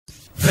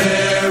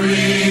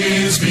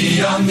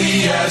beyond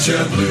the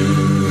azure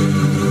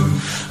blue.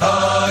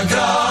 A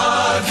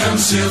God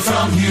comes to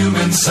from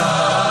human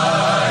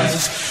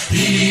sight.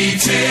 He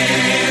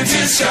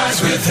tinted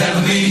skies with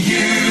heavenly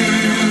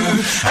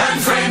hue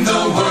and framed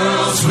the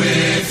worlds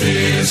with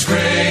his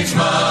great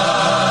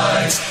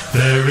might.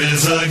 There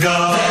is a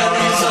God. There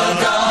is a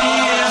God. He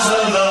is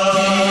alive.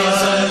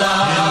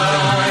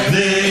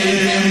 He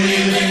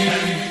is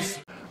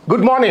alive.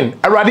 Good morning.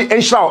 Already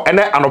in show and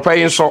then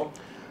paying so.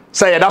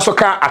 Say that's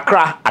okay.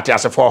 Accra at your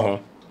home.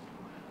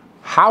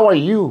 How are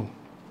you?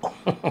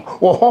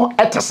 Oh,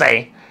 at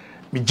say.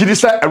 Me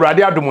jidisa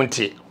already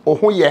adumunti.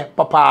 Oh yeah,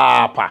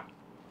 papa.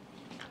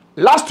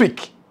 Last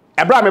week,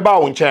 Abraham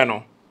about on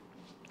channel.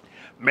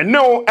 Me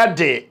know a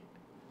day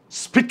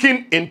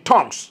speaking in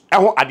tongues.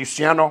 Eho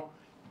adisiano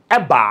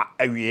eba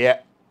awie.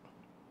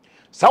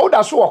 So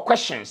that's what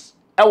questions.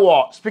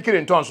 Ewo speaking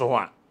in tongues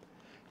one.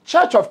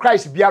 Church of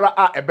Christ biara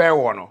a ebe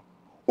wono.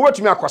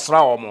 Wotumi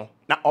akwasra omo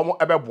na omo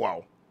ebe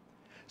boa.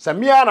 Se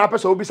mia na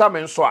pese obi sa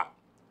me nso a.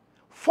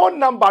 Phone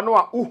number no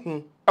a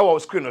uhu ewo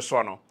screen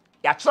so no.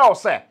 Ya kira o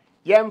se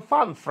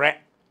yemfa mfre.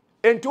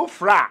 Enti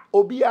fra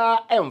obia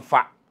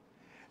emfa.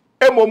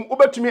 Emom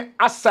ubetumi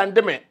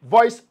asend me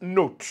voice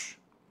note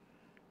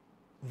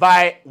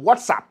via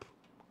WhatsApp.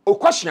 O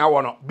question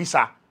awono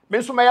bisa. Me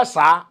nso meye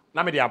saa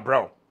na me de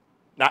abraw.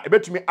 Na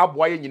ebetumi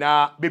aboa ye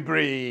nyina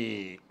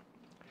bebre.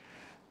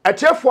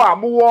 Atiefo a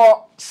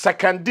mowo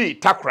second D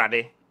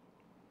takrade.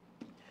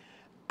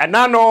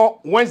 Enano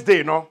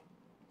Wednesday no.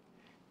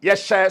 Ye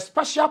share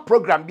special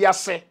program bi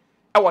ase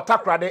e wo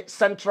takrade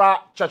Central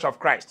Church of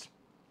Christ.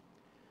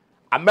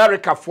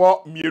 America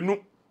for mienu.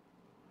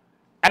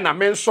 Ena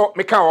me nso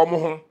meka wo mo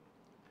ho.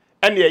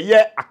 Ene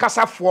ye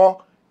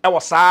akasafo e wo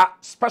saa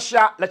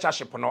special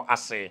lectureship no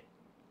ase.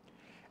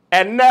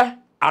 Ene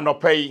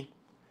anopai.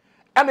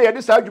 Ene ye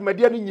de saa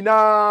dwumade no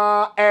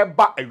nyina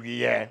eba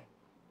awiye.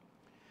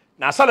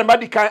 Na sale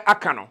medical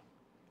aka no.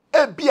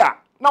 Ebia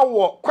na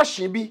wo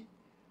question bi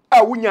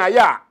a wunya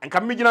ya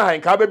nka megina ha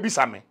nka ba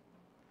bisa me.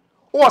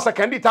 Wo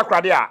second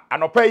takrade a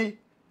anopai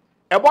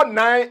ebo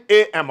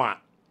 9 am a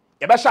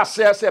ye be sha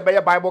se be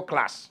Bible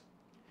class.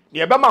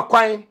 Ye be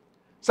makwan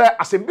se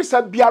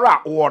asembisa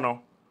biara wo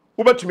no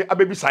wo betumi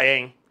abebisa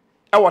yen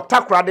e wo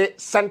takrade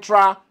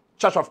Central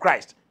Church of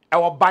Christ e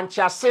wo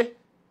Banchiase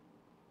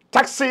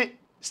taxi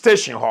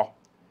station ho.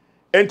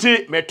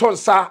 Enti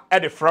metonsa e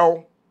de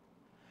frɛw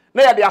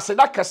na ye de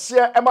aseda kase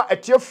e ma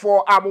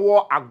atiefo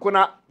amwo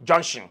Agona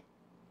Junction.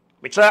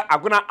 Me kire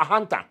Agona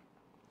Ahanta.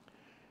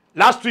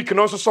 Last week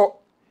no so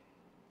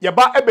ye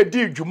ba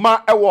ebedi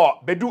dwuma e wo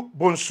bedu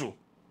bonsu.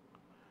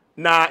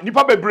 Na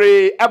nipa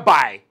bebre e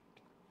bai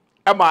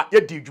ema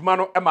ye di dwuma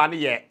no ema ne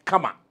ye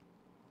kama.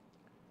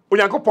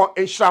 Onyankopon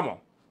enhyiramo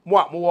mo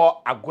a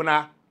mo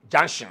Agona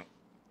Junction.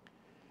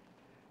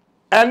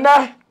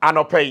 Ena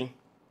anopai.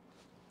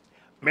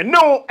 Me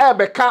no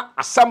ebeka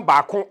asem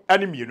baako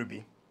ani mienu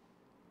bi.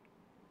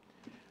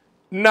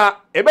 Na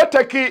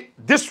ebeteki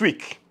this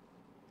week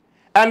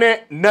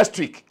ane next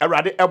week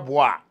erade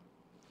eboa.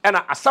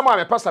 Ena asem a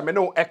me pasa me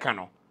no eka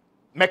no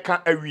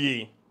meka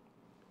awie.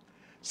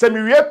 Se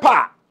mi wie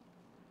pa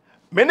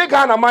me ne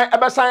Ghana man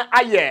ebesan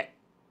aye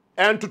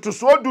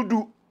entutuso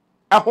dudu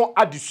eho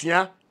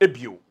adesua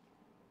ebio.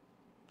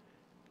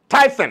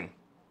 Tithing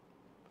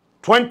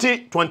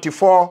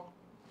 2024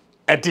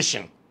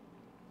 edition.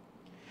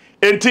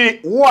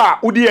 Enti wo a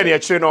udi ene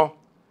akire no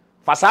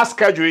fasa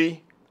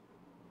schedule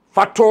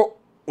fato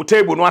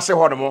utable no ase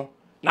hodomo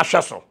na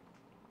hweso.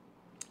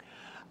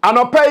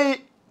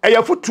 Anopai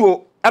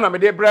eyafutuo ana me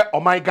de bre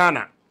oman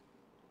Ghana.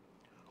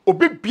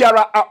 Obi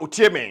biara a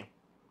otie me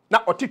na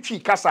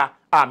otitwi kasa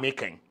a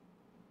meken.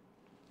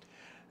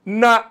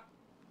 Na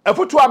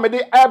afutu a me de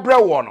ebre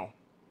wo no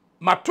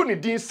mato ne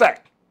din se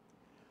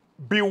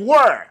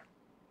beware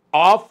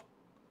of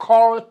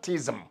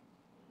cultism.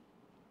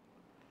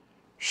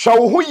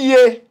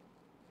 Shawuye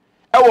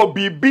ewo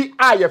bibi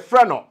a ye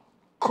frɛ no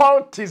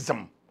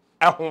cultism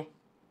eho.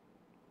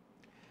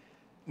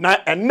 Na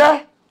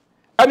enne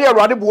ene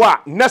awrade bo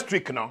a next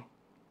week no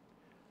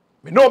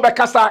me no be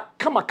kasa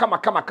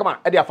kama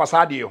e de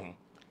afasa de ehu.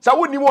 Sa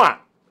woni mu a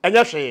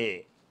enye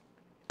hwe.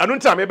 Anu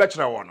ntia me be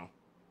kire wo no.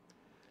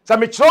 Sa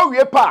me kire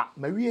wie pa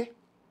ma wie.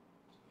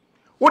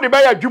 Wo de be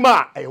ya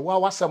dwuma a ewa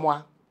wasem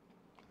a.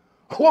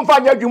 Wo mfa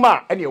nya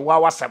dwuma ene ewa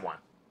wasem a.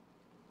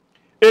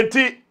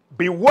 Enti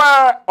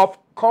beware of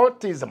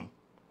cultism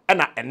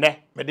ena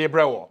ene me de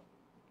bre wo.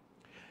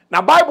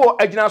 Na Bible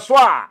agina so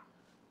a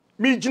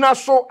mi gina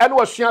so ene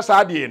wasua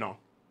sa de no.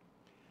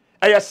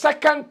 Eye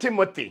 2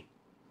 Timothy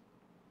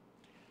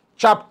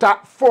chapter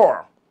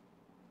 4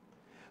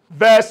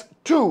 verse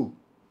 2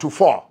 to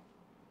 4.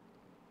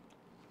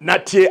 Na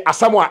tie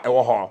asamo a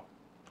ewo ho.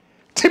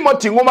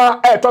 Timothy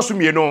ngoma etoso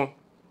mienu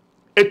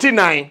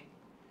 89.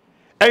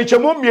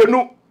 Enchemu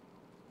mienu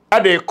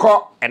ade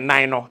kɔ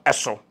enan no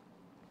eso.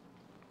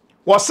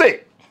 Wo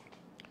se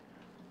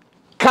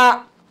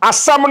ka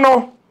asam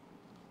no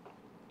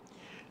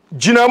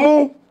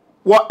ginamu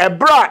wo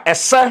ebra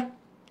ese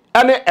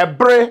ene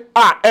ebre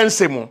a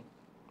ensemu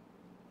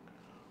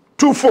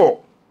 24.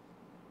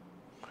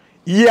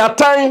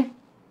 Yatan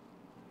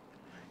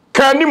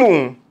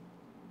kanimu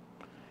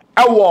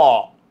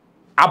ewo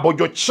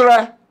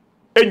abodwokyerɛ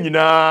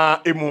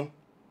enyina emu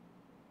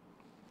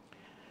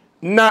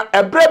na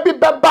ebre bi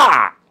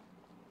beba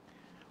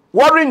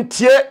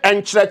wɔrentie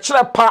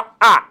enkyerɛkyerɛ pa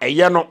a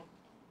ɛyɛ no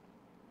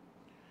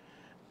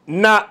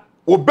na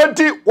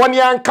obedi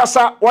wɔne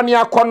ankasa wɔne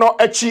akɔnɔ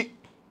akyi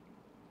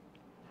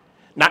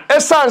na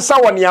esansa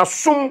wɔne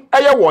asom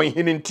ɛyɛ wɔn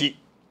hene nti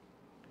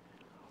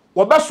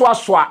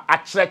wɔbɛsoasoa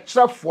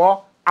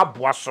akyerɛkyerɛfoɔ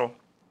aboa so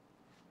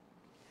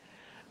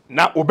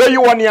na obeyi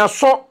wɔne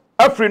aso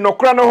afiri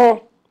nokora no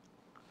ho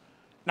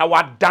na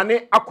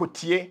wadane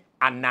akotie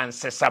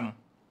anansesam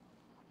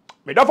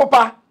medɔfo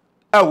pa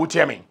a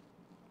wotie me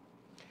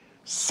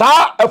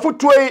saa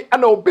afutuo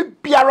ana obi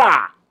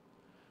biara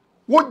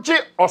wogye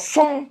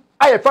osom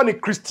ayefa ne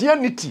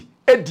Christianity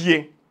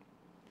edie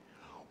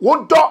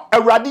wodɔ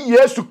Awurade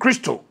Yesu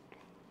Kristo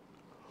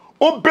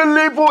who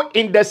believe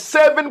in the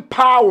saving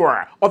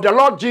power of the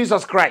Lord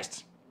Jesus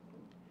Christ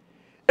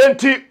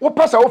enti wo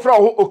pasa wo fra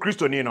wo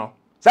Kristo ni no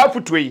saa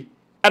afutuo yi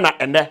ana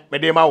ene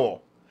medema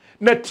wo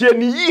na tie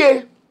ni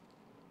yie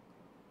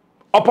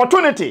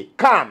opportunity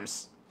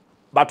comes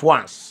but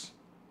once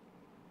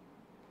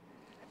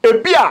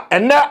ebia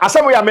ene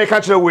asɛm ya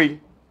meka kyerɛ wei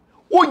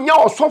wonya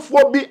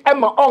osofo bi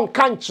ema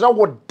onka nkyerɛ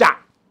wo da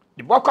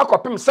de bɔkɔ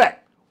kɔpem sɛ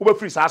wo be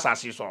free saa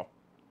asase so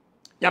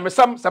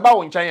nyamesam sɛba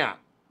wo nkyɛn a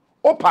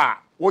opa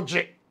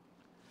wogye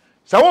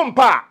sɛ wo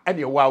mpa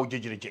ene wo a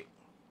wogyegyerege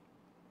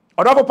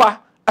ɔdɔfo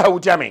pa a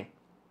wotia me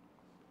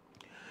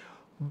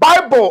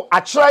Bible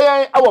akyerɛ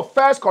yɛn our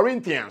 1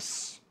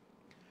 Corinthians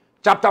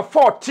chapter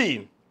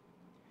 14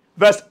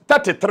 verse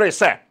 33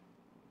 say,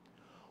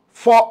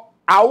 for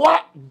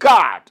our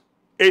God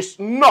is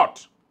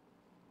not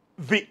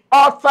the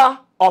author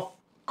of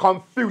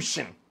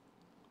confusion,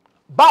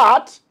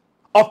 but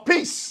of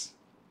peace,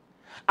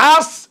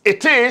 as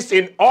it is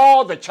in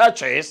all the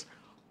churches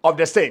of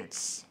the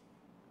saints.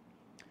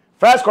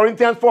 1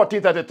 Corinthians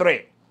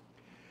 14:33.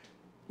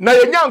 Na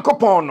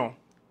yenyankopon no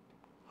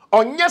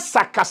onye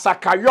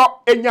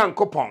sakasakayo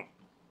enyankopon.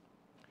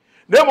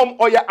 Na mom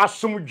oye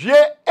asomdwe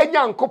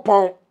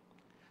enyankopon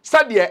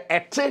sade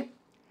ete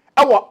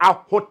ewo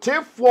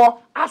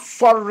ahotefo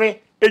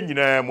asore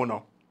enyina mu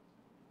no.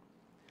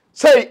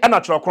 Sei ena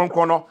kyerɛ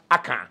kronkron no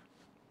aka.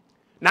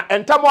 Na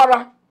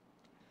entamora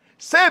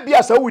sei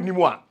bia sa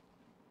wunimu a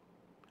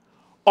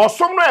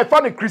osom no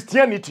efa ne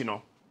Christianity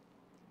no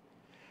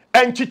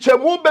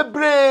enchichemu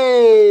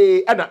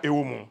bebre ena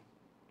ewo mu.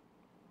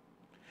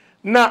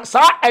 Na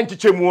sa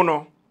enchichemu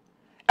no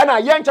ena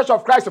yen Church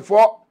of Christ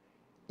for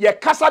ye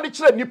kasa de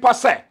kyerɛ nipa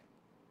sɛ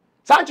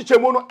sa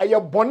enchichemu no eye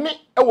bone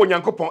ewo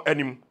Nyankopɔn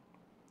anim.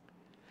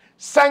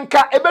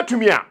 Sanka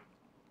ebetumi a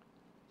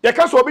ye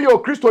kasa obi ye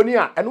Kristoni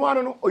a eno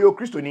anu no oye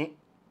Kristoni.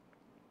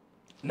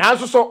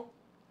 Nanso so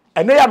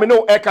ene ya me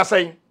no e kasa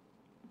yi.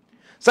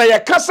 Sa ye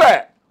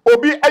kasa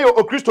obi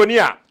eye Kristoni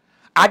a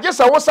agye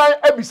sa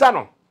wosan abisa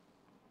no.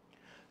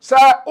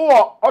 Sa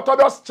wo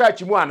Orthodox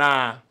Church mu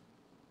ana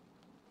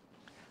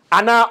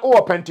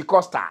wo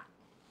Pentecostal.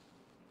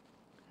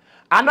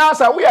 Ana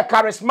sa we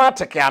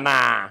charismatic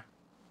ana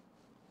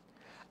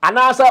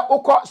sa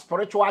uko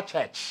spiritual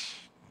church.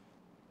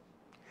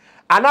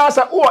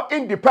 Anasa wo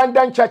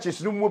independent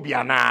churches no mu bi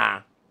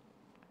ana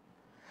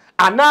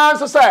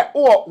say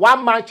wo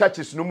one man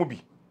churches no mu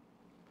bi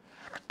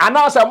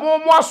anasa mo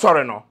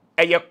asore no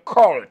eye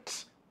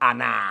cult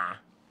ana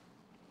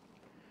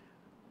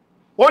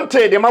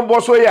wonte de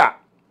maboso ya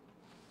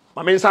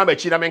ma men san ba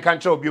chi na men kan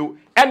kyerɛ obi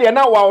ene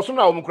na wa oso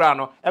na wo mkura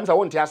no em sa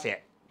wonte ase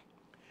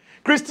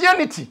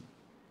Christianity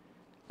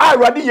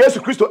Awurade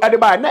Yesu Kristo ede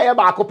ba na ye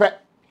ba akopɛ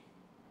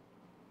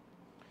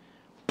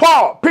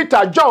Paul,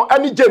 Peter, John,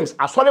 and James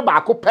asɔre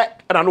baako pɛ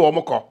na no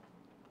wɔn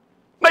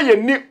na ye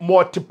ni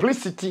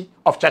multiplicity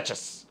of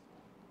churches.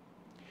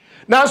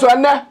 Na so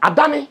ene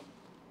adane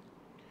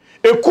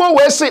ekuo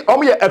we se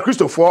ɔmo yɛ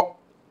Kristofo.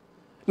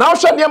 Na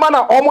ɔhwɛ nneɛma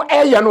na ɔmo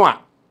ɛyɛ no a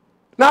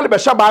na ne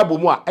bɛhwɛ Bible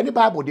mu a ɛne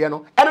Bible deɛ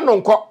no ɛne no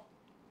nkɔ.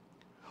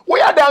 Wo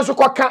ya dan so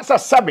kɔka sɛ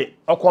sabe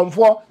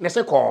ɔkɔmfo ne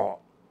se kɔ.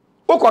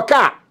 Wo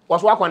kɔka wɔ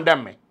so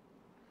akɔndɛm me.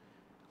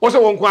 Wo se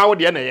wo nko a wo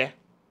deɛ na yɛ.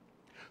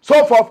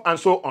 So forth and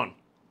so on.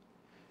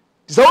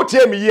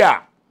 Zotie mi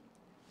ya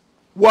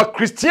wa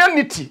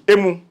Christianity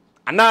emu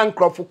ana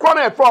nkrofo kro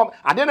na from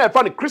ade na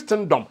from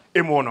Christendom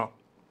emu no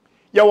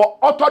ye wo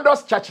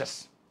Orthodox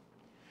churches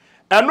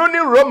eno ni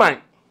Roman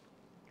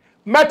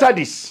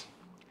Methodist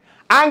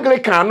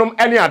Anglican num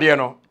ene ade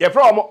no ye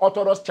from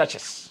Orthodox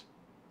churches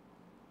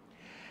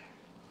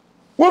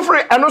wo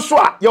free eno so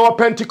a ye wo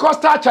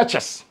Pentecostal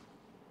churches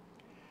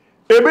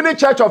ebi ni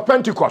Church of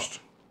Pentecost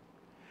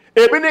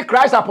ebi ni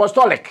Christ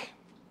Apostolic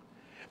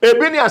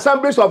ebi ni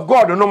Assemblies of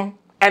God num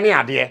ene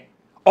ade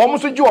omo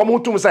so ji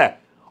omo tum se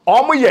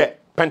omo ye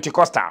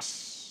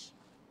Pentecostals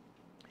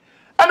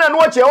ana no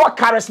che wa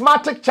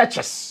charismatic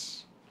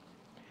churches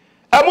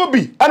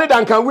amubi ene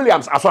Duncan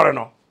Williams asore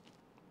no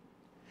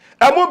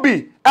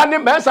amubi ene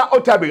Mensa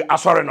Otabi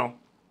asore no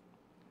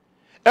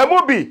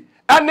amubi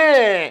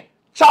ene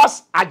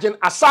Charles Agin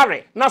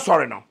Asare na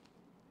sore no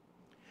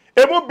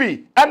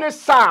Emubi, any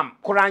Sam,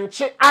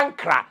 Kuranche,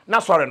 Ankara, na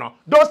sorry no.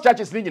 Those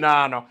churches ni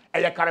nyina no,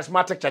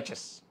 charismatic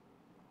churches.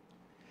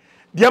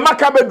 The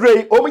Amaka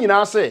bedre, omu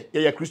nyina say,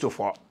 ye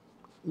Christopher.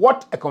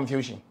 What a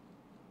confusion.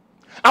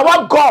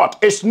 Our God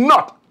is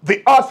not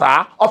the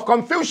author of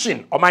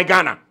confusion, oh my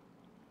Ghana.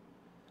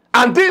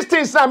 And these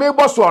things,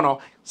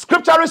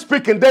 scripturally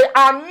speaking, they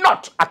are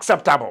not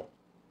acceptable.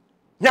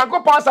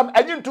 Nyango pansam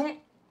enyintum.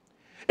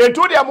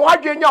 Etu de mo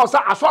adwenya osa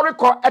asori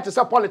ko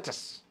etese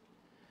politics.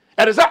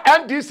 It is a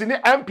NDC ni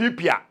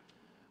MPP a.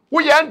 Wo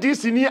ye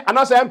NDC ni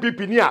anasa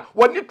MPP ni a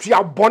woni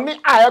tua bone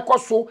a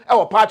ekoso e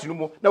wo party no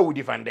mu na wo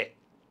defend.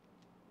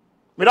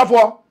 Me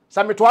therefore,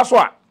 sameto aso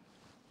a.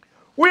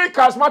 We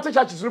charismatic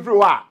churches free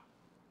wa.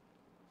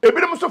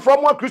 Ebinom so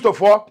from one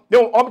Christopher,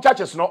 they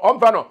churches no,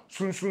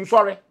 sun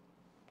sorry.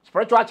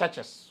 Spiritual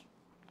churches.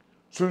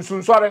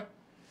 Sun sorry.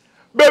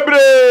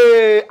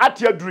 Bebre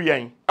atia duru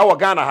yen e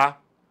Ghana ha.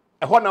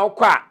 E ho na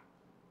okwa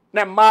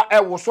na ma e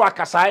wo so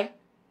akasai.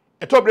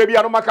 E to bre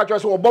bia no maka cho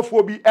so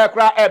obofuo bi e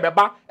kra e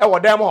beba e wo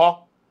dem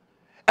ho.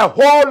 A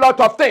whole lot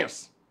of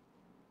things.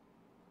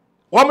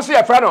 Wom se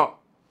e fra no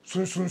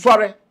sun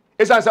sorry.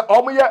 E san se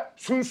omoye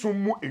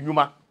sun mu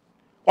enwuma.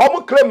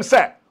 Omo claim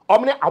say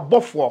omne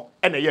abofo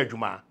e na ye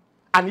adwuma.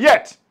 And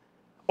yet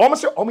omo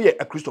se omo ye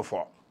a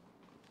Christopher.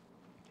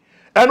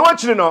 And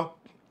what you know,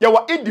 there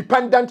were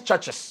independent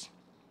churches.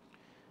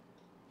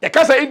 The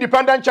case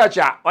independent church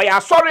or ya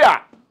sorry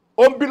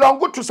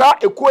belong to sa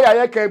ekuo ya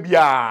yeka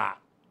bia.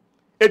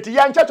 Eti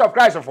yan Church of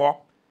Christ for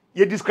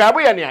ye describe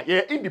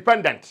ye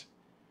independent.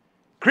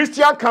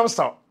 Christian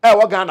Council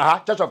wo Ghana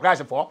ha Church of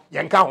Christ for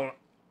yenka ho.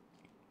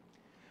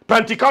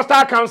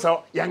 Pentecostal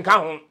Council yenka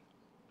ho.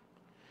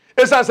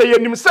 Esa say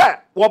yenim say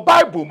wo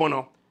Bible mo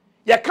no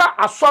ye ka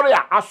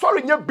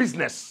asori nya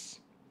business.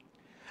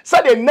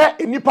 Say de na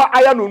enipa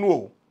aya no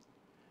no.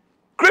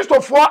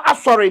 Christopher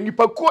asori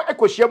nipa ko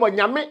ekohia mo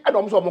nyame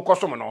edom so mo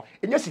kosom no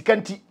enya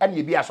sikanti ene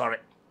ye bi asori.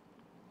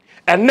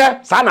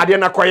 Enne sa na de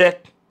na koye.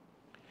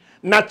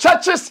 Na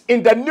churches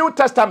in the New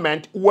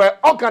Testament were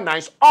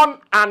organized on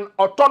an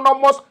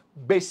autonomous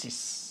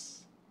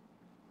basis.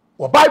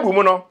 Wo Bible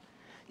mo no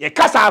ye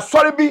kasa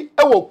asori bi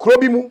ewo kuro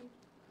bi mu.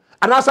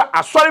 Anasa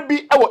asori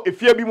bi ewo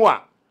efie bi mu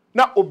a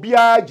na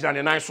obia gina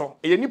ne nan so.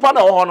 Eye nipa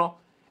na wo ho no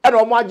e na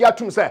omo age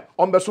atum se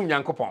ombesum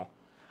Nyankopon.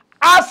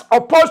 As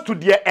opposed to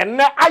the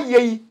ene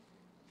ayeyi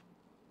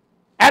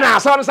ena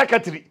asori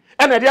secretary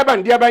ena de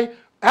ban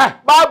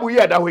Bible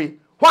ye da hoyi.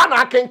 Why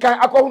na kenkan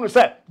akohunu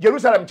se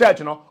Jerusalem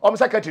church no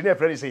secretary na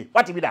friend say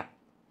what be that?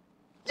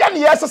 Ya ne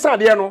yesesa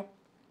de no.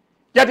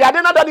 Ya de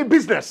ade na da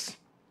business.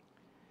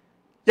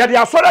 Ya de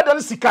asori da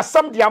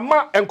sikasam de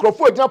ama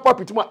enkrofo agina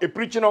pulpit mu e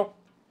preach no.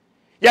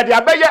 Ya de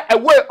abeye a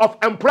way of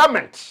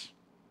employment.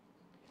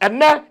 And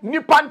na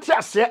nipa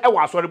ntiase e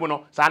wa asori mu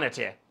no sa na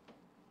tie.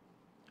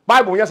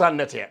 Bible yes and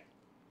net here.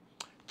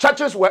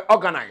 Churches were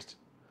organized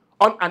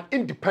on an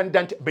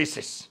independent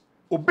basis.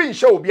 Obi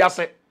show obi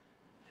ase.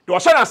 The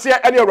wasana say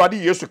any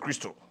already Yesu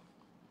Christo.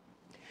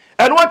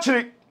 And what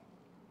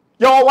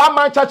your one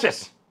man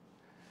churches.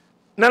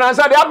 Nana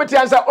say the amity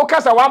answer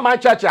okasa one man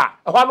church a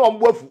ho no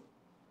ombofu.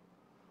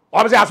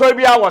 Say asori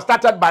bia was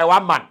started by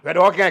one man. Where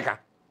the working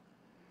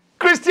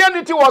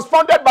Christianity was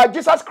founded by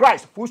Jesus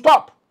Christ. Full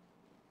stop.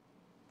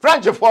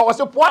 French for was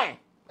the point.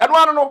 And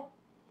one no.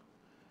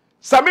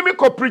 Samimi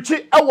ko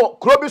preachi ewo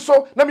krobi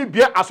so na mi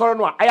bia asoro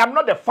no I am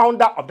not the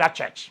founder of that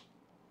church.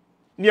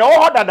 Ni o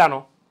ho dada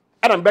no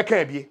e na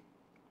mbeka abie.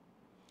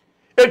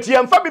 Eti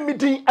emfa bi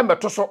midin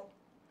emeto so.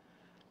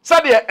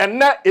 Sade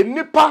enne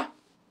enipa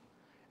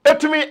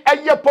etumi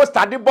eye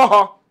poster de bo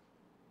ho.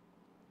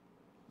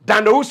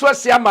 Dan Owusu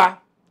Asiamah,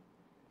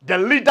 the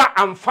leader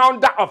and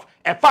founder of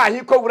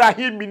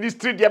Efa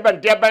ministry de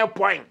ben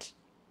point.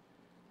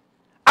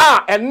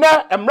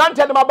 Enne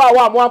emrante de maba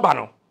wa mo aba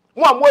no.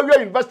 Mo amwe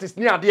universities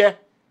ni ade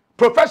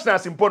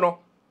professionals impo no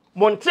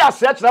monte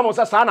ase a kira mo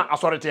se sa na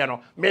asorete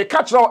no me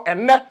ka kira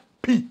enne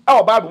p e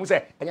o Bible mu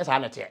se enye sa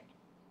na te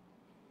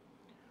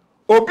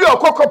obi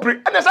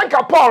okokopri ene se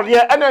nka Paul ye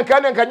ene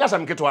nka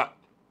nyasam ketwa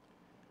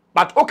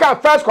but okay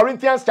 1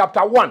 Corinthians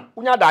chapter 1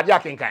 unya dade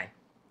akenkan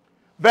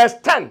verse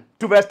 10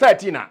 to verse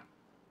 13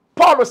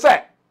 Paul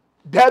say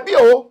dabi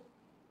o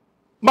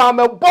ma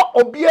me bo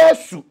obi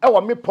asu e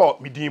wo me Paul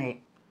midimu.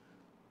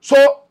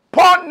 So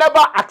Paul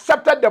never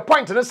accepted the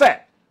point and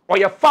said, or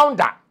your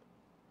founder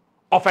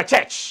of a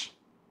church.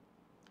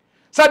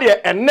 Said ye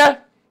enne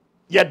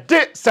ye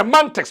de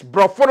semantics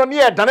brofono ni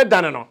e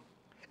dane no.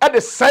 E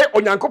de say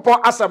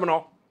Onyankopon asem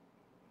no.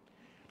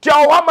 Ti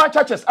o one man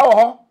churches e wo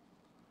ho.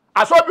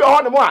 Aso bi ho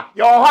ne mo a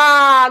ye ho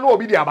a na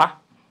obi di aba.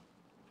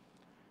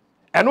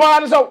 Eno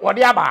an so wo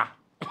di aba.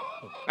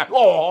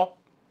 Oh.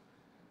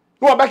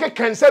 No ba ke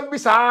kensem bi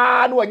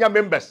sa na wanya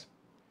members.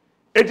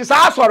 It is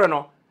asore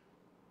no.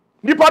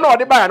 Nipa no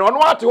de ba no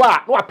ate wa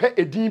na wape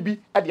edin bi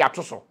e de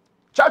ato so.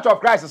 Church of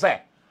Christ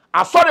say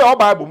asori o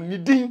Bible ni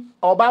din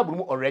o Bible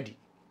mu already.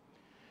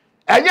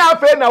 Enya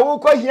afa na wo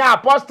ko hia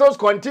Apostles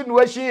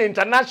Continuation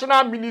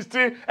International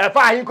Ministry e fa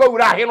ahin ko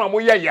wura ahin no mo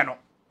ye no.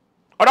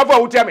 Odafo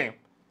wo tie me.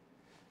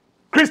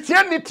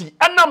 Christianity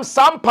enam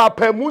sam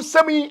papa mu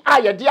semi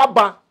ayede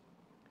aba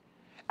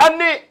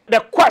ane the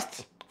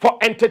quest for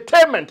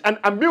entertainment and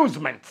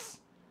amusements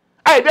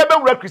ayede be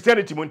wura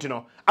Christianity mu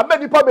ntino aba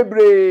nipa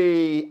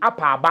bebre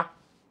apa aba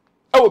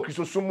ewo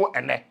Kristosom mu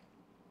ene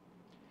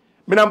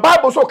mina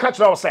Bible so catch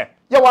now say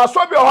ye wa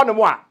so bi ho no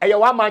mu a eye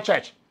one man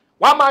church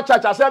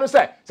ase no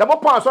say se mo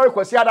pon sorry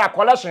kwasi ada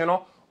collection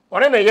no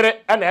one na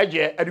yere na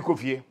age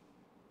adikofie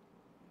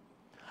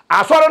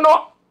asoro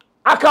no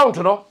account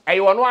no eye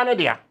wono ane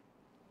dia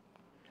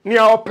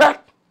nia opɛ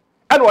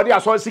ɛna ɔde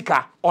asɔ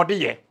sika ɔde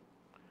yɛ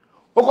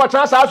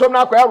okɔtra saa asom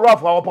na akɔ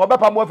rough ɔpɔ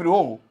bɛpa mo afiri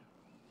ho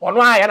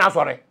ɔno ayɛ na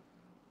asɔre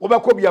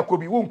wobɛkɔ bia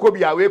kɔbi wo nkɔ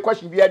bia we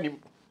question bi anim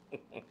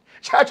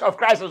Church of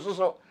Christ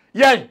so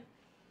yɛn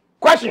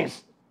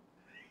questions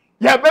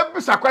yeah be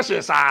bisa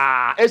questions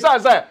esa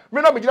say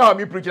me no be gina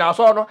me preach na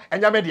asɔ no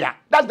enya me dia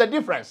that's the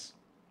difference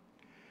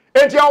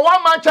enti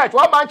one man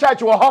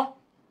church wo ho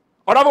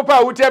ɔdɔfo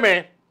pa wutie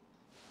me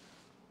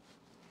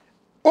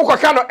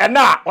ukoka no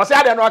ena wose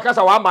ade no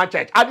akasa one man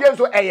church ade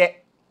nso eye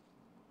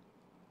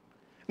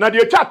na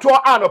de twa to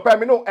an opa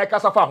mi no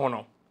ekasa fa ho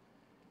no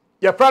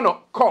ye fra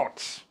no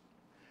cult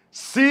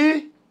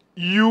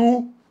CULT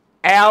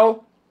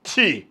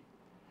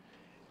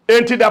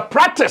into the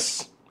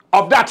practice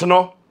of that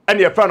no and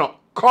ye fra no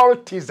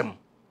cultism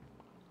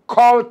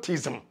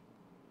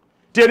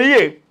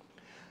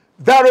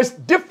there is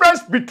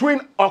difference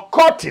between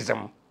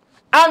occultism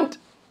and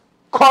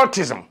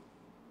cultism.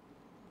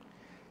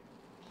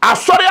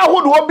 Asori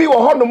ahodo obi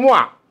wo ho no mu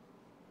a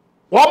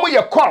wo mo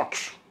ye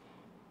cult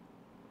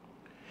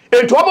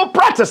ento wo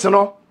practice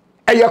no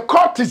e ye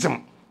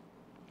cultism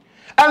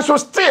and so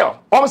still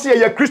wo say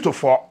ye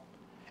Christopher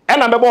e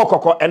na mebo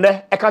okoko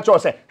ene e ka che o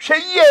say hwe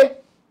yie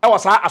e wo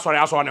sa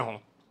asori ne ho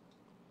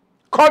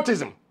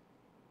cultism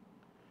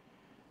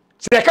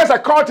say ka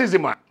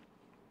cultism a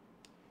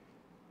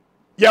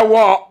ye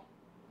wo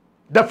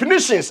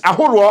definitions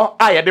ahoro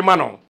a ye de ma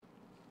no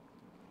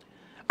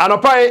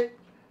anopai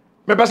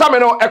me pesa me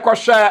no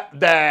share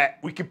the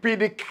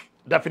Wikipedic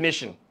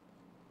definition.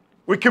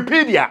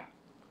 Wikipedia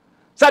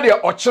said the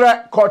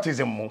ochere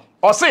cultism mu.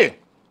 Or say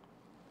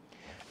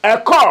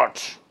a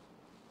cult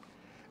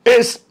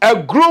is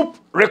a group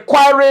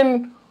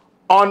requiring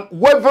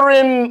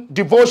unwavering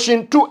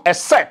devotion to a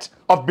set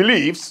of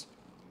beliefs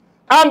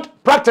and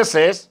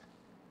practices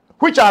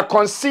which are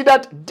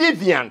considered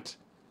deviant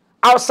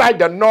outside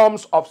the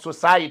norms of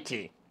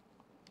society,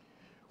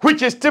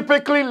 which is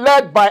typically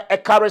led by a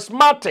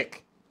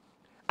charismatic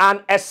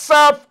and a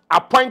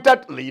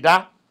self-appointed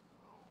leader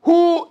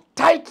who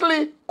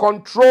tightly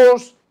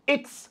controls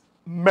its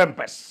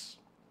members.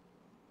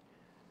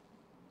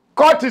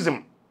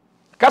 Cultism.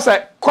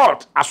 Kase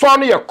cult,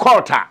 aswani ye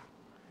culta.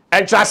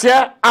 And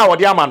chasye a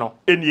wadi amano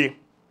enye.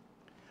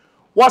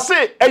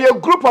 Wase a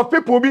group of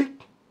people be.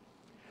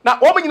 Na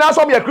woman yina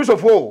so be a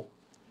Christopher.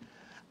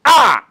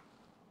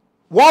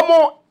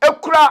 Womo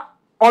ekura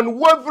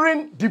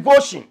unwavering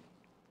devotion.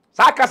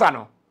 Sa kasa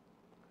no.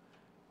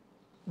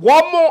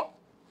 Womo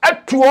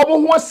etu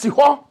omo ho si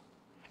ho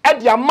e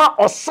de ama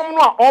osom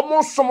no a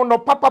omo som no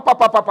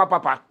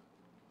papa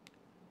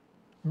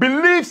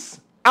beliefs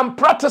and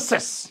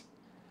practices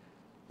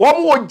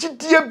womo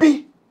wogidie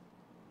bi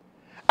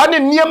ane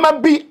niema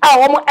bi a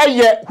womo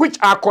eye which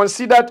are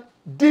considered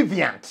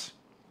deviant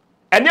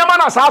eniema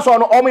na sa so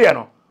no omo ye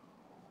no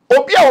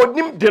obi a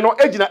onim de no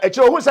agina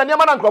ekire hu se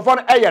niema na nkrofo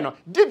no eye no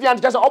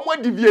deviant kase omo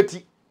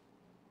deviate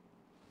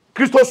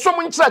Kristo som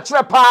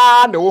nkyerɛ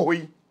pa na wo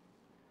hoyi.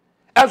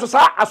 And so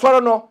sa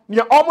aswaro no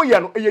nia omo ye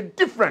no e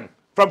different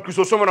from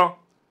Kristosom no.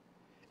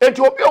 Enti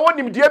obi o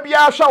wonim de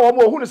bia hwa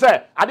omo hu no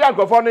se ade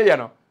ankrofo no ye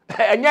no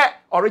enye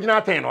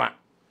original thing no a.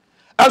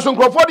 Enso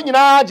nkrofo de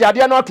nyina je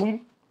ade no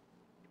atum.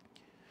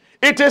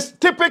 It is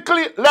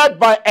typically led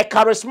by a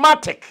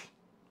charismatic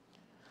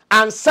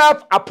and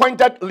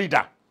self-appointed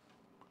leader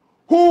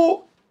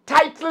who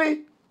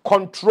tightly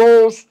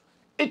controls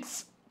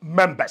its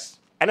members.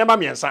 Enema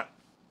miensa.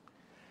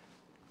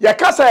 Ye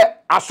ka se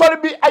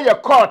aswaro bi aye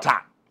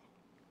culta.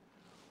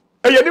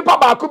 Eye nipa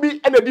baako bi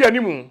ena di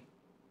animu.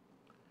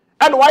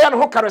 And why an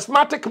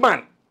charismatic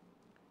man?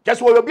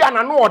 Just wo bi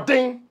anano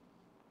odin.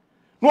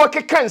 No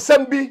keka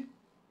nsam bi.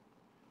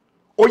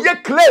 Oye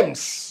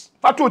claims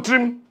fatu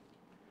trim.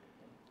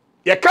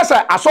 Ye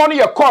kasa aso no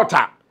ye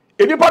culta.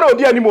 Enipa na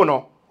odi animu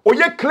no.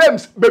 Oye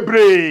claims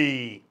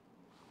bebre.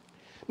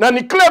 Na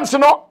ni claims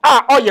no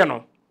a oye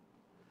no.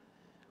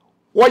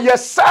 Wo ye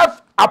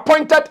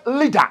self-appointed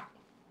leader.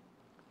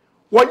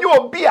 Wo ye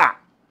obi a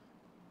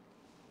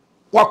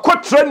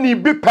wakotre ni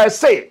bi per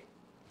se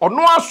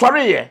ono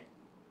asore ye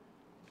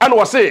and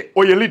wo say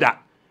oye leader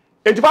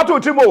entifatu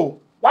utimo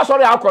wa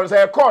sori akon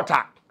say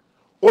quarter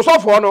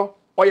osofo no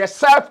oye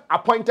self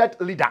appointed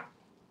leader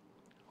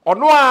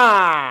ono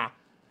a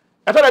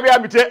eto da bia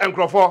mite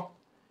enkrofo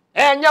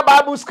enya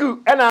Bible school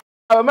ena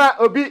ma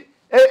obi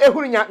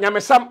ehuru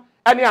nyamesam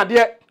ene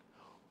ade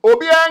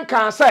obi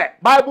enka say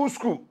Bible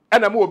school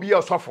ena ma obi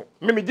osofo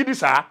me gidi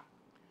saa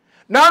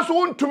nanso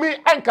untumi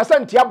enka say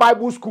ntia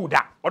Bible school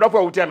da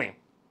odofo wutie me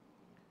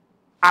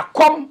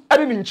akom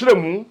ene ni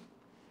nkyeremu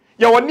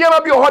ya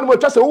woniema bi ohon mo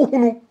twa se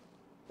uhunu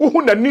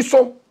na ni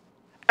so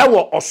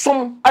ewo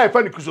osom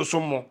ayefa ni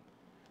kristosom mo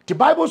the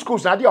Bible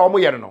schools na de a omo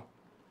ye no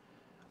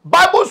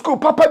Bible school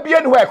papa bia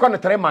ni ho ayekwa no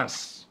 3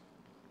 months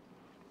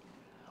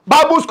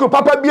Bible school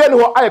papa bia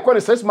ni ho ayekwa no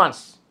 6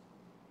 months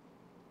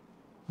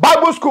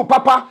Bible school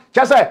papa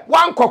just say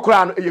one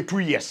kokora no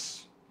 2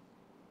 years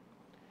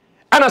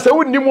ana se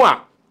wonnimu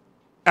a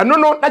eno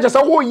no na just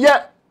say wo ye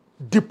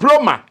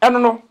diploma eno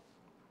no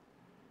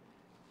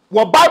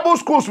wo Bible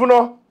schools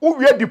no wo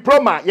wie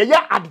diploma ye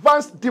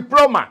advanced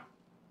diploma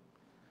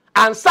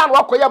and san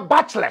wakoye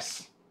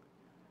bachelors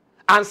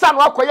and san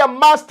wakoye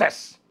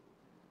masters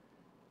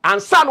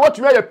and san what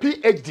you a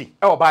PhD e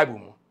wo Bible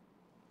mu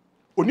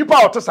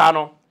onipa otosa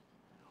no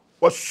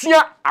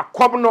wasua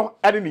akwom no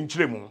ene ni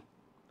nkiremu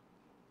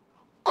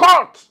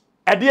court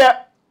ede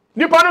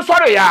nipa no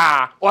sori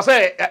ya o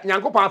say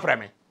nyankopon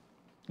freme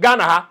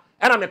Ghana ha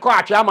ena me call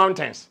Achia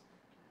Mountains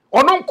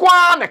ono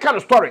nkwa na ka no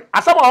story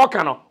asaba o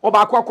ka no o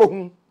ba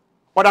akwakohu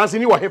o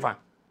dansini wo hefa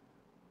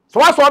so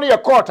waso no ye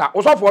court a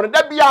osofo no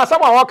da bia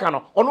asaba o ka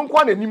no ono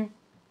nkwa na nim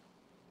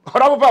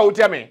ora papa o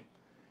tiame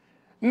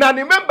na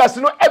ni members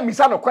no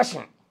emisa no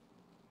question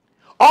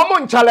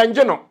omo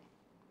challenge no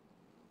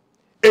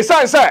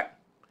esan say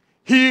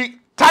he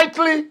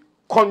tightly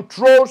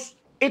controls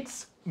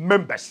its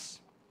members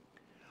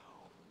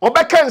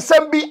obeka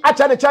nsem bi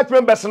acha ne church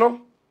members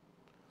no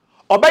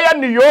obeya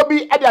ni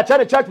yobi e de acha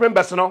ne church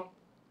members no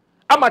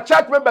ama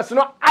church members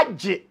no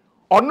age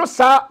ono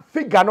sa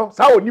figure no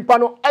sa onipa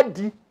no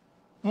adi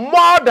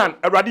more than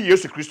Awurade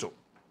Yesu Kristo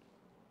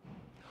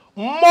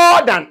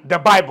more than the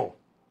Bible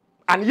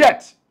and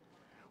yet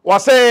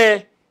was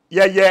say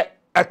ye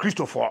a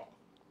Christopher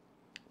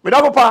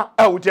without papa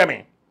e wutie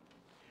me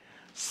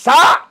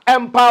sa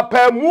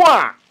empapa mu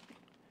a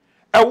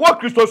ewo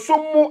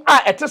Kristosum mu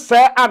a ete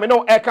se ame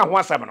no eka ho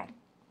asem no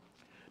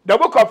the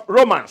book of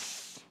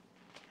Romans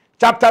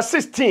chapter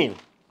 16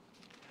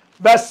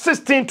 verse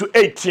 16 to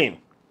 18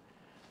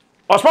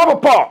 Osman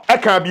Paul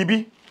eka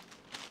bibi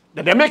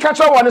the make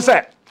a one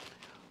say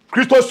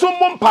Kristosum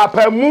mu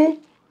papa mu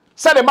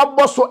se de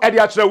mabbo so e de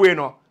akere we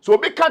no so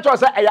obi ka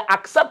say e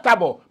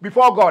acceptable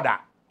before God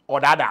or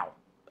that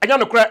enya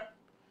no kre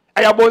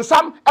e ya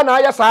bonsam e na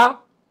aya sa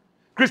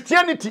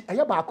Christianity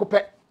aya ba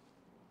akope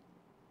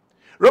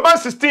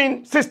Romans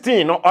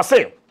 16:16 or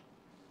say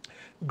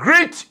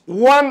greet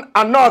one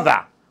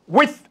another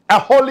with a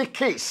holy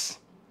kiss.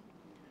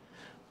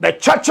 The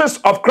churches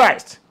of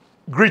Christ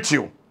greet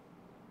you.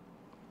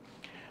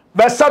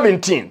 Verse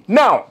 17.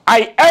 Now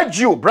I urge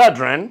you,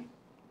 brethren,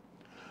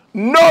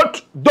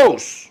 note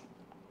those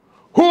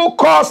who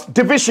cause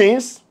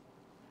divisions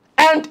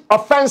and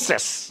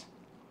offenses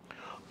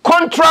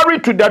contrary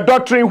to the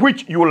doctrine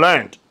which you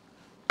learned,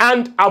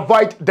 and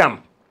avoid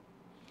them.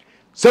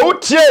 So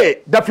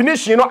utie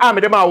definition no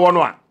amede ma wo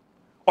no a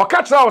o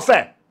ka kira o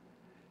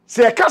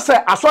se ka se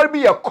asori bi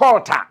ye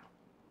culta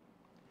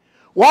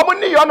wo mo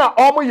ni yo na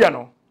o mo ye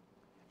no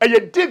e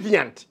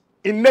deviant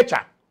in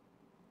nature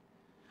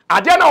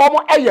ade na wo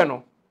mo eye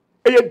no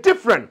e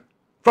different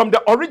from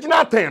the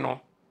original thing no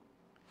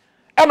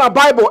and a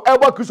Bible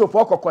ever Christopher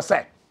kokko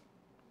say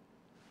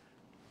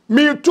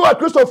me to a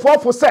Christopher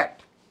for say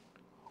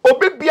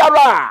obi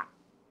biara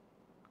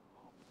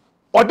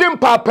odim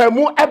papa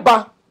mu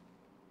eba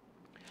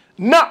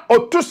na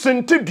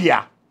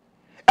otusintidua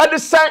ede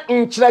san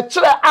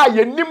nkyerɛkyerɛ a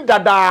yenim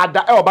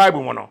dadaada e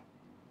Bible mu no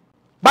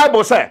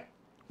Bible say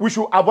we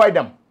should avoid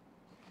them.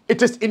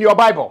 It is in your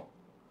Bible.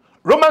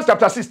 Romans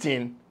chapter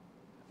 16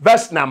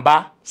 verse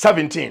number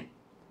 17.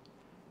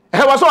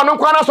 He was on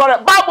nkwana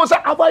sorry Bible say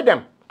avoid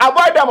them.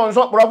 Avoid them on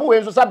so bravo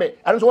we so sabe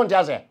and so won't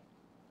say.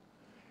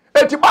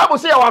 Eti Bible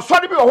say wa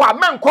sorry bi wo a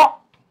menkɔ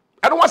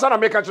eno wasa na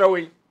make kyerɛ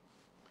we.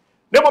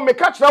 Nebo make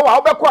kyerɛ wa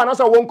obekɔ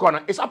anasa wonko na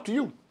it's up to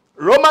you.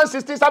 Romans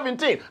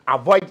 16:17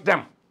 avoid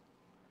them.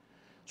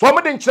 So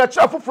I'm in church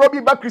for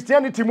ba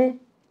Christianity mu.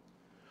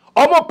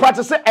 Omo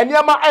practice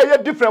eniama aye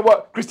different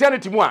what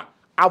Christianity mu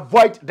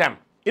avoid them.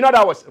 In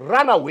other words,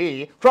 run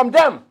away from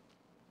them.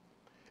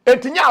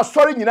 Entinya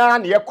sorry nyina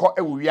na ye kɔ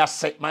ewo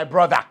wiase my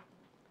brother.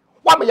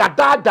 Wa me ya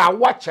dada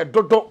watch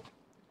dodo.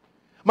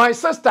 My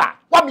sister,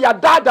 wa me ya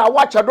dada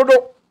watch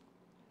dodo.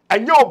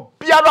 Enyo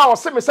biara o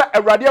se me se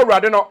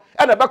awurade no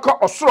e na bɛkɔ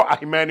osoro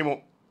ahemani mu.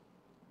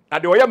 Na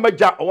de oya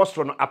magya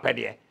owosoro no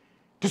apede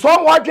ti so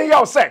won wadwe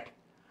ya o se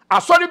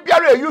asori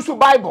biara use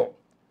Bible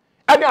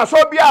ene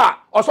asori bia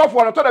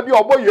osofo no to da bia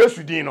obo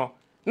Yesu din no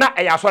na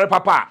eya asori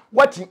papa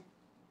wati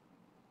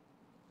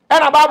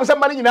ena Bible se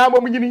mani nyina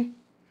mom nyini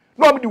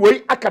na om di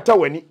wei akata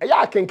wani eya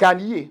akenkan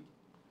yie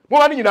mo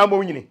mani nyina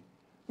mom nyini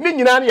ni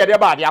nyina na ye de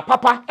ba de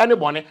papa ene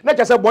bone na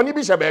kese bone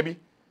bi hye baabi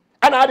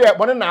ena de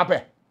bone na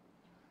apɛ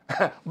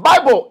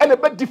Bible ene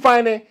be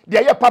define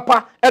de ye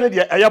papa ene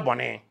de eye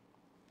bone.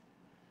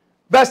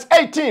 Verse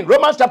 18,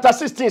 Romans chapter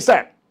 16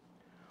 said,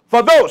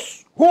 for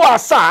those who are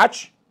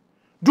such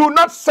do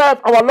not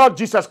serve our Lord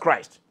Jesus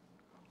Christ,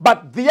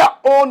 but their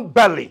own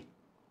belly,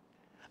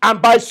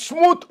 and by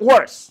smooth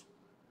words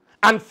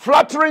and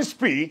flattering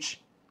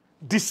speech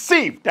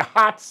deceive the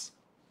hearts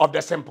of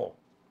the simple.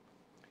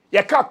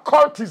 yɛka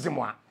cultism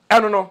a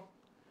ɛno no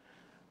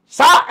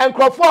saa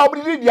nkrɔfo a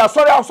obidi di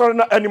asɔre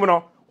no anim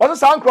no wɔse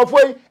saa nkrɔfo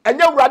yi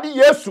ɛnyɛ Awurade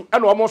Yesu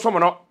ɛna ɔmo som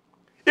no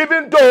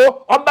even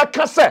though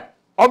ɔmbɛka sɛ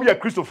ɔmo yɛ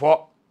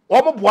Kristofo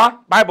ɔmo boa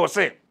Bible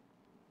say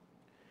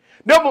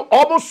dem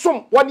ɔmo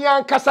som wɔne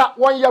ankasa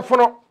wɔn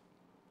yɛfono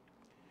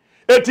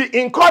eti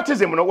in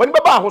cultism no wɔne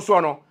bɛba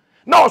ahoso no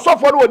na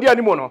ɔsɔfo no wɔdi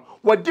anim no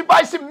wɔ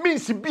device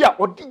means bi a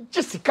wɔde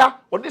gye sika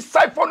wɔde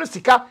siphon no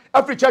sika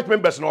every church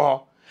members no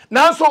ho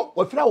nanso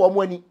wɔfira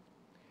wɔn ani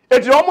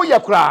eti ɔmo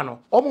yɛ kura no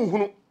ɔmo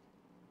hunu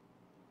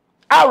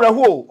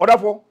awreho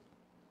ɔdafo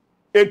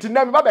eti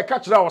na me ba bɛka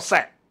kyerɛ wo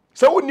sɛ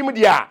wonim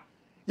dia a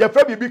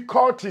yɛfra bibi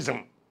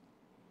cultism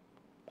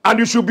and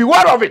you should be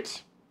aware of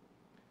it.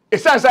 It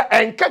says that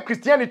enka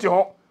Christianity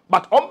ho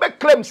but ɔmbe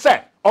claim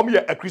sɛ ɔmo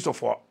yɛ a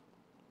Christopher.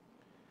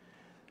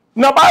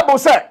 Na Bible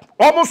say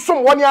ɔmo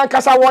som wɔne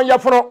ankasa wɔn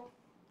yɛfono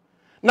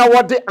na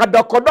wɔde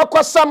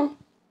adokodokosam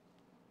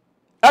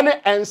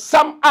ɛne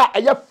ensam a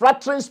ɛyɛ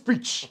flattering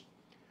speech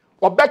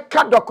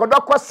wɔbɛka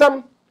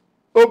dokodokosam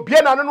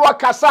obie na no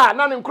akasa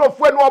na ne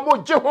nkrofo no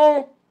ɔmo gye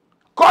ho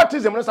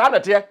cultism no saa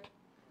nete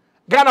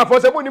Ghana for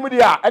sɛ mo nim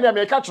dia ɛne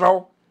me ka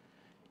kyerɛw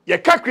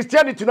yɛka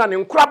Christianity no ne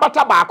nkura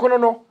bata baako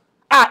no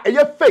a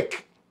ɛyɛ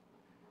fake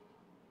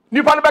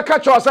nipa no bɛka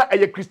kyerɛw sɛ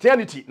ɛyɛ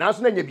Christianity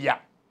nanso na nya bia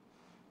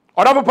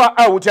ɔdafo pa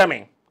a wotia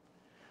me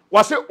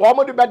wɔse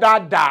wɔn de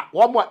bɛdaadaa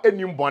wɔn a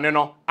enim bɔne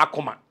no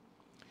akoma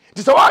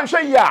ti sɛ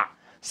wɔanhwɛ yi a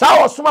saa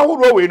wɔsoma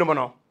horo wei no mo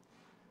no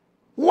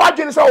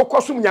wɔagye ne sɛ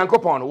wɔkɔsom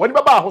Nyankopɔn no wɔne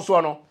bɛba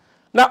ahoso no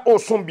na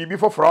osom bibi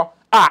foforo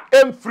a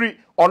emfiri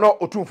ɔno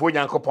otumfo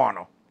Nyankopɔn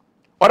no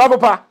ɔdafo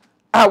pa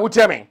a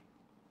wotia me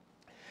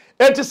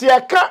enti sɛ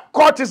yɛka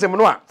cultism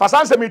no a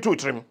fasanse mi to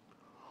trim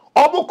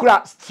ɔmo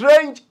kura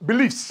strange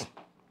beliefs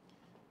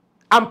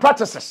and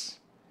practices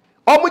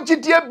ɔmo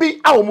gidie bi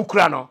a ɔmo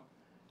kura no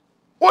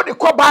wo de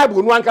kɔ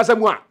Bible no ankasa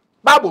mu a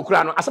Bible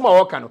kura no asɛm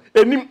a wɔka no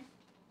enim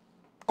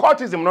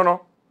cultism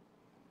no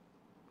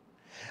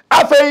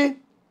afei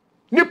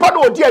nipa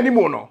no odi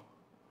animu no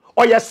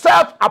ɔyɛ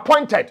self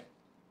appointed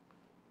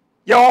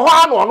yɛ wɔ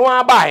hɔ ano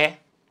ɔno abaaye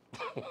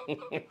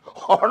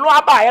ɔno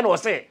abaaye no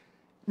sɛ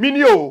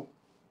mini o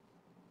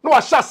no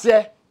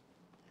ɔhyase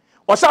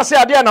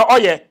ade na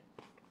ɔyɛ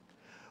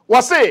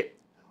wɔse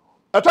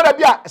ɛtɔda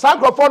bia saa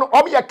nkrɔfo no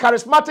ɔmo yɛ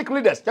charismatic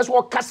leaders just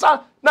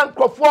wɔkasa na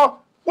nkrɔfo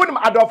wonim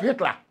Adolf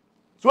Hitler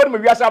so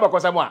wonim wiase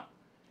abakɔsam a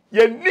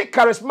yɛ ni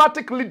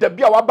charismatic leader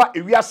bia waba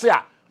ewiase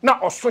a na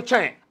ɔso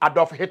kyɛn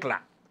Adolf Hitler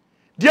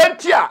deɛ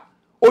ntia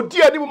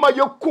odi anim ma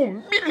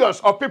yɛkum millions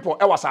of people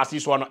ɛwɔ asase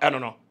so no ɛno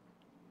no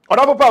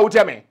ɔdɔfo pa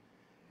wotia me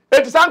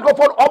eti saa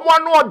nkrɔfo no ɔmo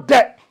ano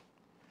ɔdɛ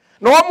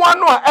na ɔmo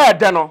ano a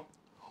ɛɛdɛ no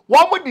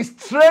wɔn di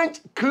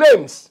strange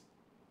claims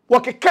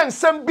wɔkeka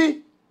nsɛm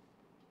bi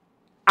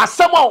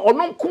asɛm a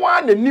ɔno nko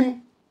a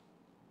n'anim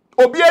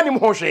obi anim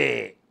ho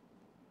hwee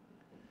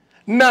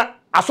na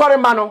asɔre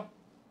ma no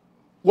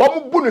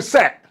wɔn bu no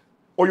sɛ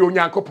ɔyɛ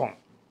Onyankopɔn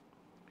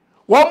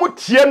wɔn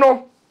tie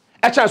no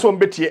ɛkyɛn sɛ wɔn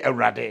bɛtie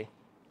Awurade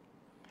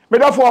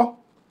medafo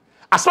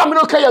asɛm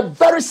no ka yɛ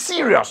very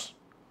serious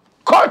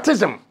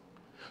cultism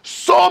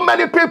so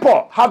many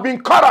people have been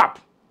caught up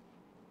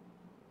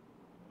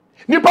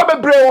nipa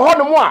bebre wo ho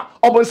no mu a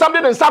obonsam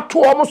de nsa to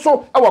wo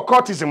so e wo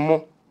cultism mu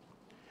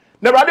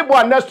na Awurade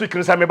bo next week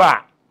nsa me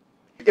ba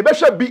e be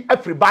hwe bi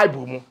afri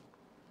Bible mu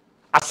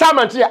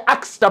assignment here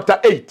Acts chapter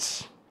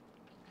 8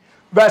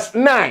 verse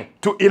 9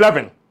 to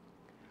 11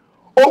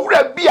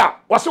 owura bi a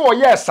wo se wo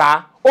ye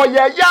saa oye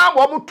ya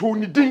wo mu to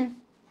ni din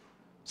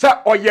se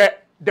oye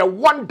the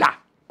wonder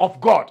of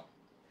God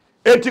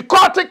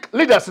anti-cultic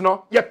leaders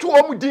no ye to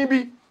wo mu din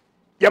bi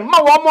ye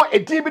ma wo mo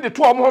edin bi de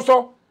to wo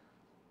so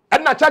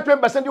and na church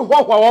members and ho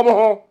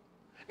ho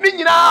ni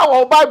nyina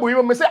wo Bible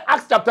you me say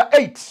Acts chapter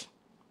 8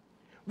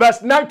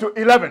 verse 9 to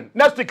 11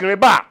 next week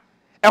reba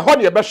e ho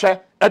ne be hwe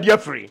ade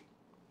afri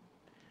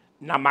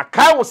na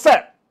makai wo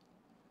say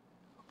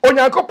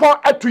Onyankopon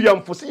atu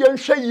yamfo se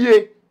yenhwe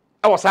yie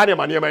e wo saa ne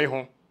mane man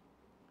ho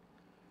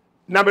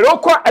na me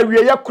rokọ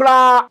awieye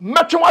kura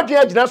metwe wadwen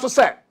agina so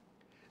say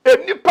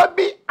enipa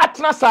bi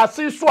atena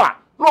saase so a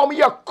na o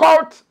ye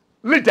cult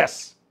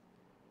leaders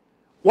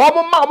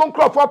wɔn ma wɔn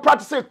nkrɔfo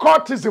practice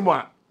cultism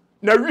a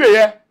na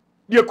wieye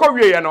de kɔ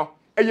wieye no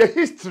ɛyɛ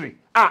history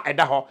a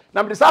ɛda hɔ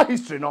na me saa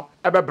history no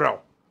ɛbɛbrɛw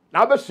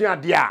na wobɛsua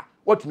ade a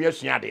wɔtumi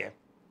asua ade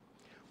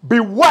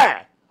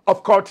beware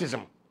of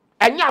cultism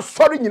ɛnya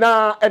sɔre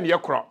nyinaa ɛne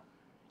yɛ korɔ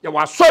yɛ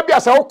wasɔ bi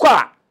asa wokɔ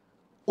a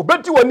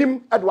obɛdi w'anim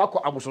ɛde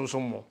wakɔ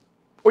abosonsom mu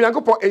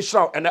Onyankopɔn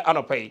ɛhyiraw ɛne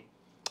anɔpa yi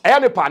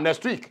ɛyɛ ne pa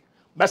next week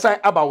bɛsan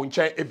aba wo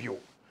nkyɛn ebio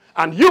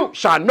and you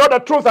shall know the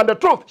truth and the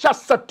truth shall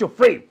set you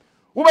free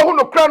Ubehu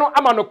no krano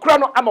ama no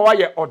krano ama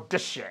waye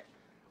odeshe.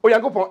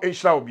 Oyankopon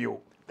enhyira obio.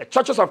 The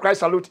churches of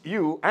Christ salute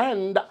you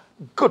and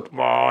good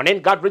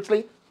morning. God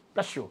richly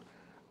bless you.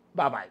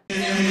 Bye bye.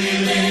 And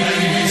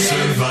we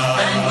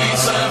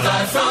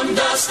survive from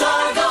the start.